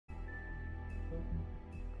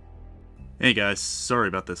Hey guys, sorry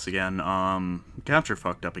about this again. Capture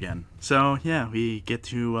fucked up again. So yeah, we get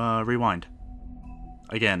to rewind.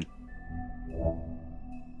 Again.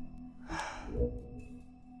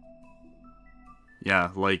 Yeah,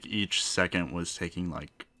 like each second was taking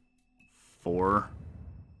like 4.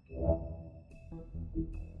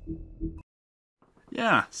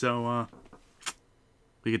 Yeah, so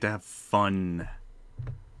we get to have fun.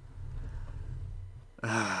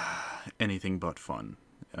 Anything but fun.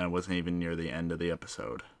 And I wasn't even near the end of the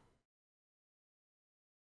episode.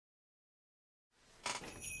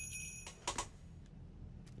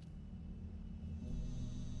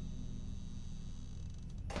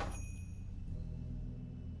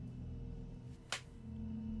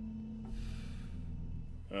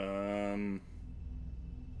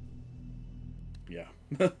 Yeah.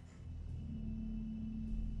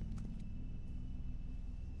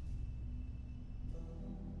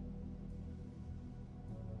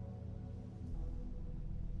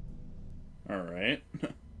 Alright.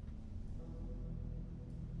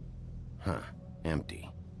 Huh. Empty.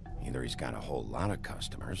 Either he's got a whole lot of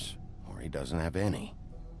customers, or he doesn't have any.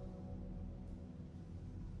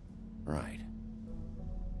 Right.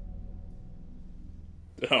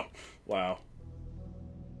 Oh, wow.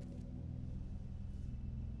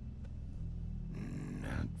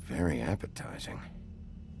 Not very appetizing.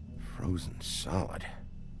 Frozen solid.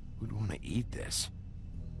 Who'd want to eat this?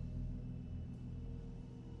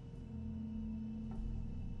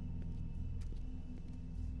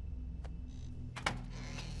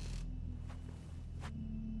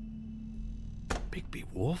 Bigby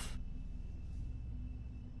Wolf?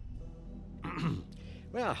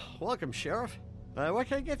 Well, welcome, Sheriff. What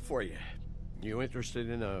can I get for you? You interested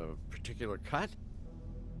in a particular cut?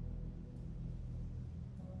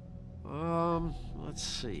 Let's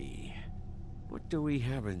see. What do we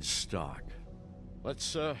have in stock? Let's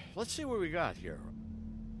see what we got here.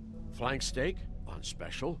 Flank steak on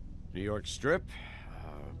special. New York strip.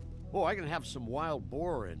 Oh, I can have some wild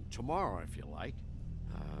boar in tomorrow if you like.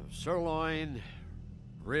 Sirloin,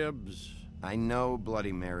 ribs. I know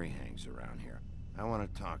Bloody Mary hangs around here. I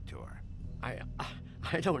want to talk to her.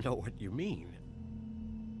 I don't know what you mean.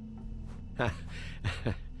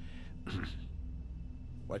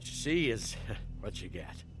 What you see is what you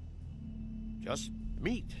get. Just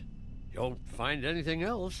meat. You don't find anything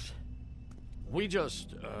else. We do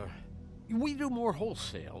more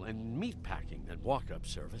wholesale and meat packing than walk-up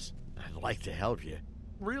service. I'd like to help you.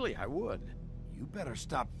 Really, I would. You better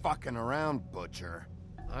stop fucking around, Butcher.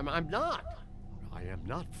 I'm not. I am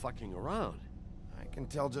not fucking around. I can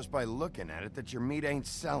tell just by looking at it that your meat ain't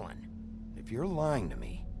selling. If you're lying to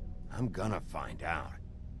me, I'm gonna find out.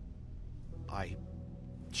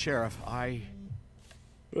 Sheriff,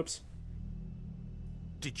 Oops.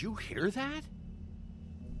 Did you hear that?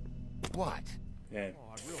 What? Yeah,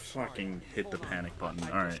 fucking hit the panic button. I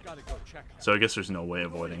Alright. just gotta go check on So I guess there's no way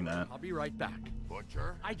avoiding that. I'll be right back.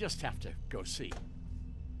 Butcher? I just have to go see.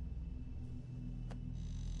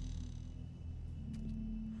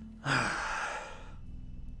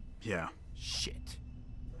 Yeah. Shit.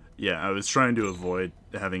 Yeah, I was trying to avoid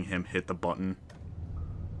having him hit the button.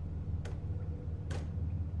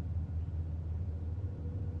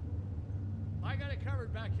 I got it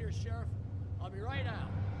covered back here, Sheriff. I'll be right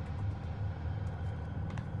out.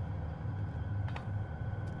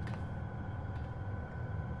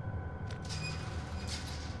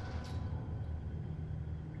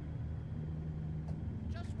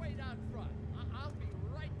 Just wait out front. I'll be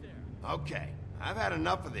right there. Okay, I've had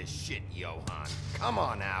enough of this shit, Johan. Come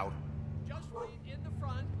on out. Just wait in the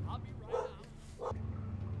front. I'll be right out.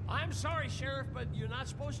 I'm sorry, Sheriff, but you're not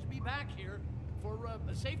supposed to be back here for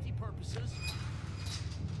safety purposes.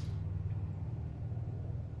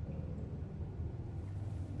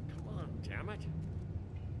 Come on, damn it.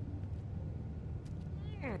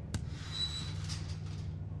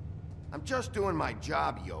 I'm just doing my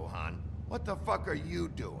job, Johan. What the fuck are you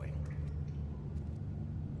doing?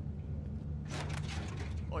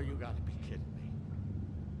 Oh, you gotta be kidding me.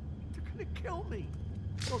 They're gonna kill me.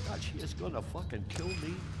 Oh, God, she is gonna fucking kill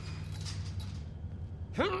me.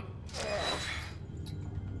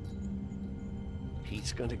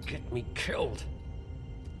 He's gonna get me killed.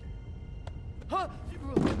 Huh?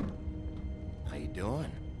 How you doing?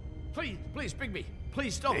 Please, Bigby.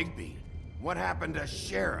 Please don't. Bigby, what happened to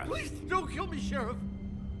Sheriff? Please don't kill me, Sheriff.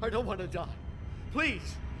 I don't want to die.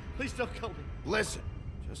 Please don't kill me. Listen,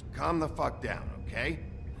 just calm the fuck down, okay?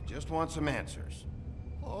 I just want some answers.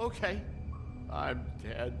 Okay. I'm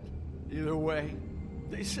dead. Either way,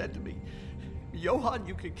 they said to me, Johan,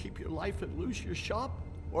 you can keep your life and lose your shop,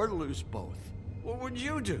 or lose both. What would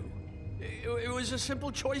you do? It was a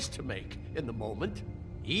simple choice to make in the moment.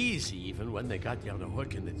 Easy even when they got you on a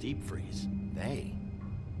hook in the deep freeze. They?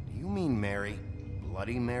 Do you mean Mary?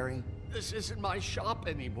 Bloody Mary? This isn't my shop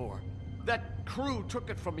anymore. That crew took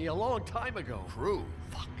it from me a long time ago. Crew?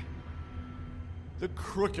 Fuck. The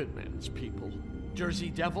Crooked Man's people. Jersey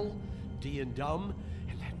Devil, D and Dumb,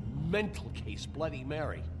 and that mental case Bloody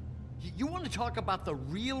Mary. You want to talk about the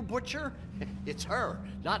real butcher? It's her,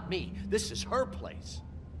 not me. This is her place.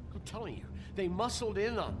 I'm telling you, they muscled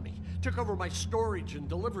in on me, took over my storage and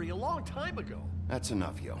delivery a long time ago. That's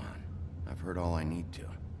enough, Johan. I've heard all I need to.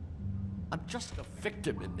 I'm just a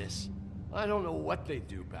victim in this. I don't know what they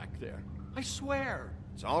do back there. I swear.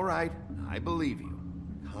 It's all right. I believe you.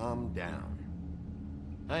 Calm down.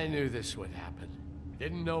 I knew this would happen.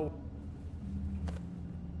 Didn't know.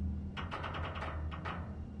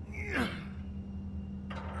 There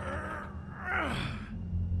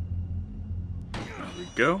we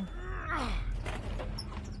go.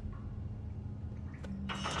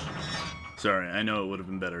 Sorry, I know it would have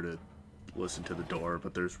been better to listen to the door,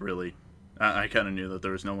 but there's really... I kind of knew that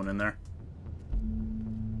there was no one in there.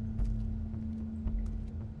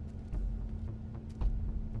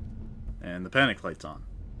 And the panic light's on.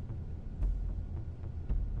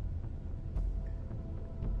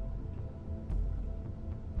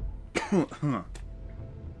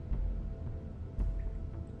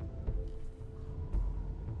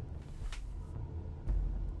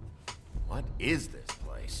 What is this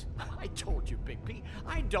place? I told you, Bigby.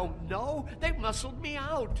 I don't know. They muscled me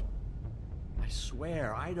out. I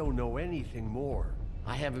swear, I don't know anything more.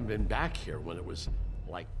 I haven't been back here when it was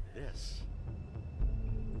like this.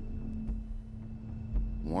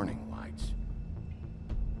 Warning lights.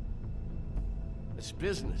 It's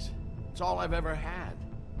business. It's all I've ever had.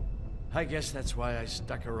 I guess that's why I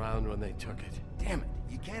stuck around when they took it. Damn it.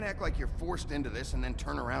 You can't act like you're forced into this and then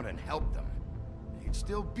turn around and help them. You'd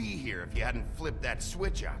still be here if you hadn't flipped that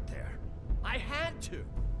switch out there. I had to.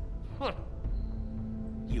 Huh.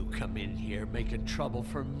 You come in here making trouble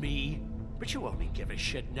for me, but you only give a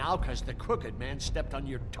shit now because the Crooked Man stepped on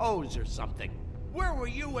your toes or something. Where were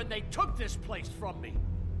you when they took this place from me?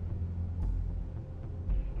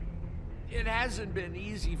 It hasn't been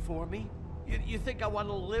easy for me. You think I want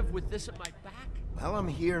to live with this at my back? Well, I'm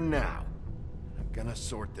here now. I'm gonna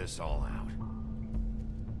sort this all out.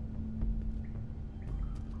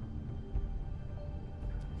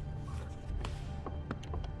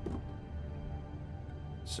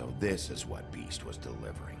 So this is what Beast was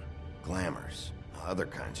delivering. Glamours, other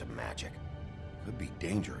kinds of magic. Could be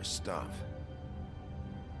dangerous stuff.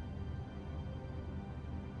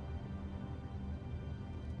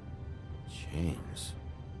 Chains.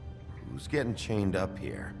 Who's getting chained up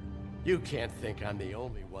here? You can't think I'm the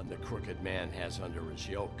only one the Crooked Man has under his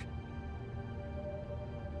yoke.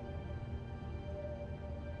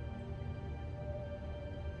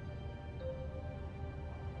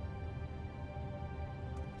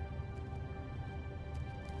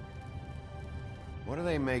 What are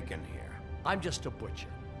they making here? I'm just a butcher.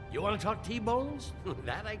 You want to talk T-bones?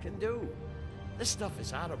 That I can do. This stuff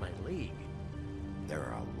is out of my league. There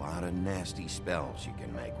are a lot of nasty spells you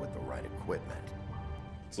can make with the right equipment.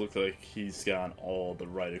 It looks like he's got all the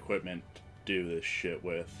right equipment to do this shit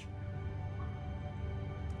with.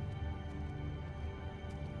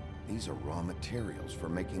 These are raw materials for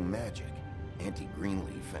making magic. Auntie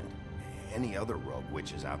Greenleaf and any other rogue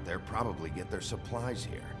witches out there probably get their supplies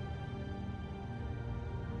here.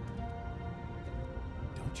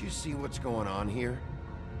 Don't you see what's going on here?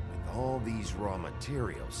 With all these raw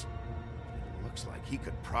materials, it looks like he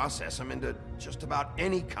could process them into just about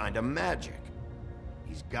any kind of magic.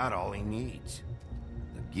 He's got all he needs.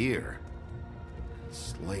 The gear, and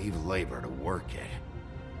slave labor to work it.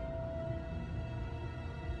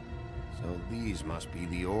 So these must be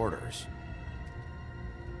the orders.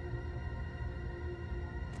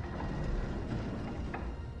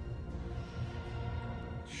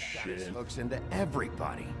 Got his hooks into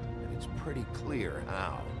everybody, and it's pretty clear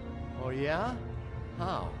how. Oh yeah?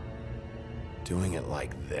 How? Doing it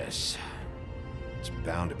like this. It's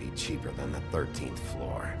bound to be cheaper than the 13th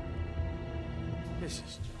floor. This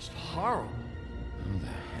is just horrible. How the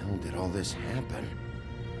hell did all this happen?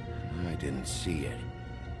 I didn't see it.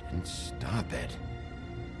 Didn't stop it.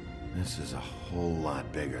 This is a whole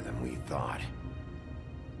lot bigger than we thought.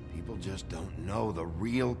 People just don't know the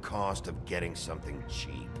real cost of getting something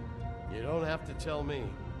cheap. You don't have to tell me.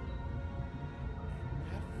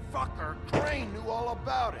 That fucker Crane knew all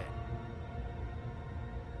about it.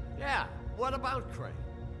 Yeah, what about Crane?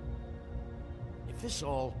 If this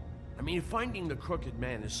all... I mean, finding the Crooked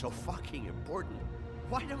Man is so fucking important,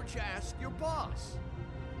 why don't you ask your boss?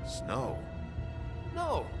 It's know.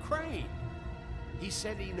 No, Crane. He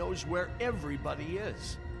said he knows where everybody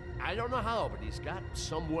is. I don't know how, but he's got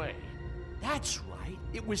some way. That's right.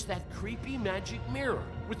 It was that creepy magic mirror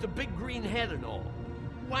with the big green head and all.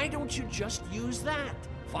 Why don't you just use that?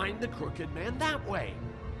 Find the crooked man that way.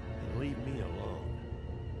 And leave me alone.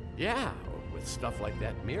 Yeah, with stuff like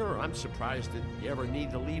that mirror, I'm surprised that you ever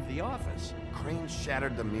need to leave the office. Crane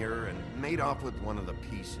shattered the mirror and made off with one of the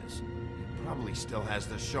pieces. He probably still has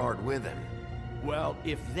the shard with him. Well,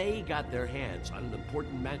 if they got their hands on an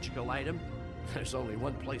important magical item, there's only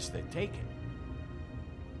one place they'd take it.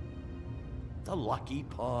 The Lucky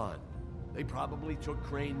Pawn. They probably took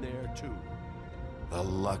Crane there, too. The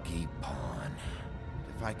Lucky Pawn.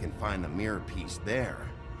 If I can find the mirror piece there,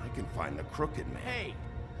 I can find the crooked man. Hey,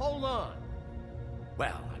 hold on.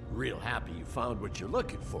 Well, I'm real happy you found what you're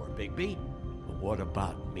looking for, Bigby. But what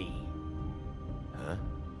about me? Huh?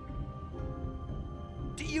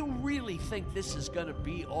 Do you really think this is gonna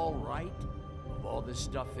be all right? Of all this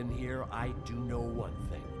stuff in here, I do know one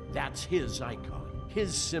thing. That's his icon,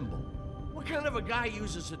 his symbol. What kind of a guy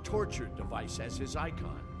uses a torture device as his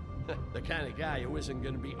icon? The kind of guy who isn't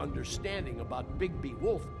gonna be understanding about Bigby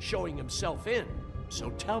Wolf showing himself in.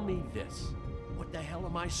 So tell me this, what the hell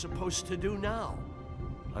am I supposed to do now?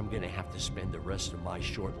 I'm gonna have to spend the rest of my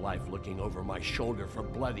short life looking over my shoulder for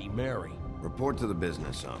Bloody Mary. Report to the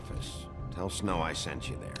business office. Tell Snow I sent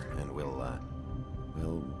you there, and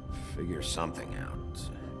we'll figure something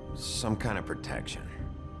out. Some kind of protection.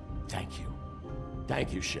 Thank you.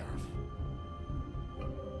 Thank you, Sheriff.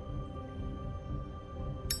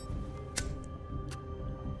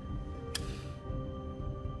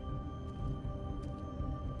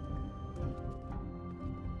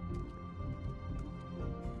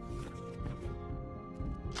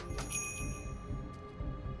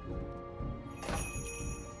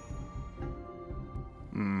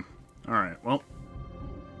 Alright, well,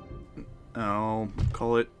 I'll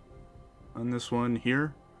call it on this one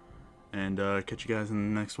here, and catch you guys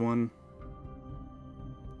in the next one.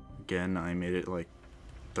 Again, I made it like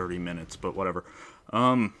 30 minutes, but whatever.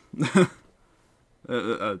 Last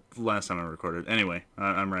time I recorded. Anyway,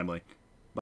 I'm rambling.